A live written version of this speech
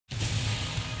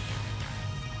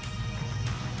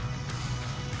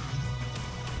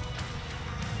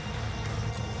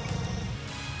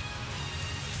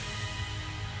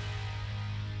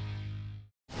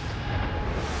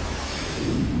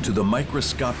to the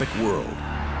microscopic world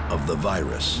of the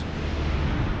virus.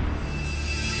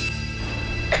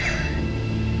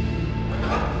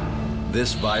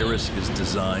 This virus is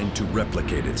designed to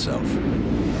replicate itself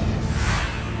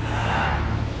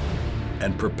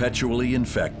and perpetually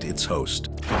infect its host.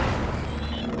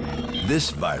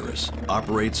 This virus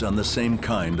operates on the same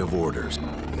kind of orders.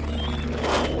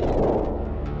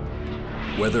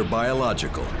 Whether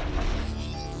biological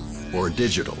or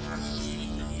digital,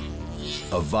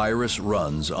 a virus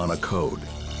runs on a code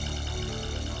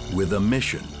with a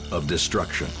mission of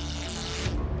destruction.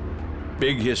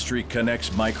 Big History connects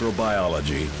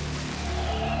microbiology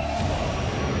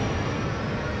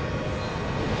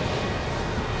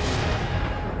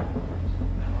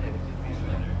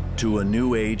to a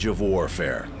new age of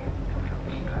warfare.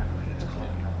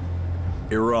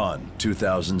 Iran,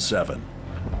 2007.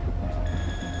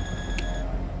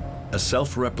 A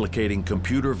self-replicating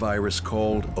computer virus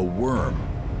called a worm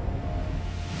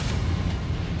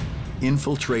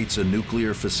infiltrates a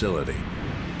nuclear facility.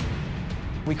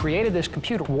 We created this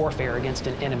computer warfare against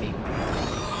an enemy.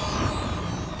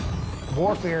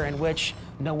 Warfare in which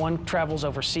no one travels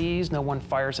overseas, no one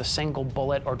fires a single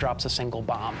bullet or drops a single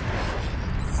bomb.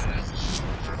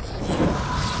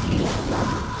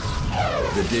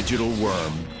 The digital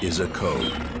worm is a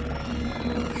code,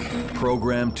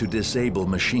 programmed to disable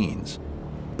machines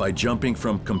by jumping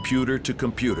from computer to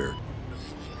computer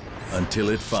until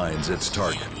it finds its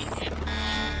target.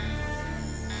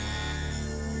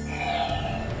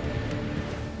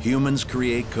 Humans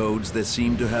create codes that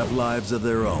seem to have lives of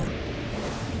their own,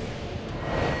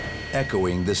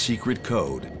 echoing the secret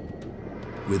code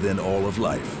within all of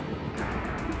life.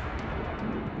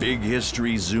 Big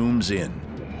History zooms in.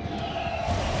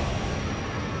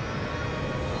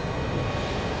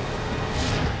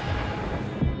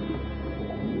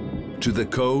 To the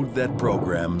code that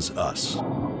programs us.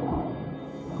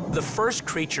 The first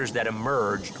creatures that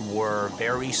emerged were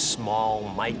very small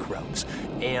microbes,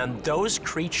 and those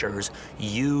creatures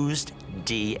used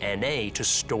DNA to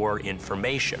store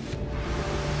information.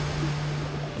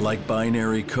 Like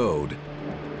binary code,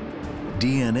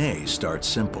 DNA starts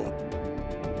simple.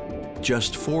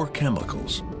 Just 4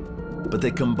 chemicals, but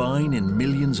they combine in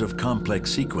millions of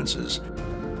complex sequences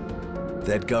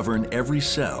that govern every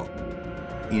cell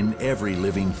in every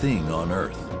living thing on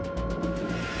Earth.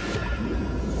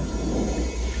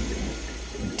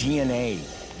 DNA,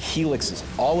 helixes,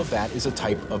 all of that is a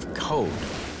type of code.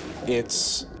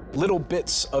 It's little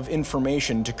bits of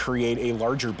information to create a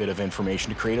larger bit of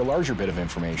information, to create a larger bit of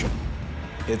information.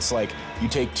 It's like you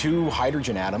take 2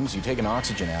 hydrogen atoms, you take an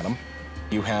oxygen atom,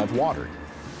 you have water.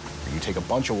 Or you take a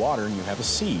bunch of water and you have a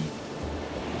sea.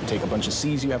 You take a bunch of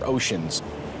seas, you have oceans.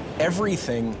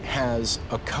 Everything has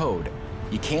a code.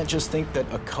 You can't just think that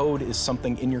a code is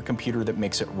something in your computer that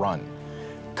makes it run.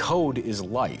 Code is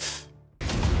life.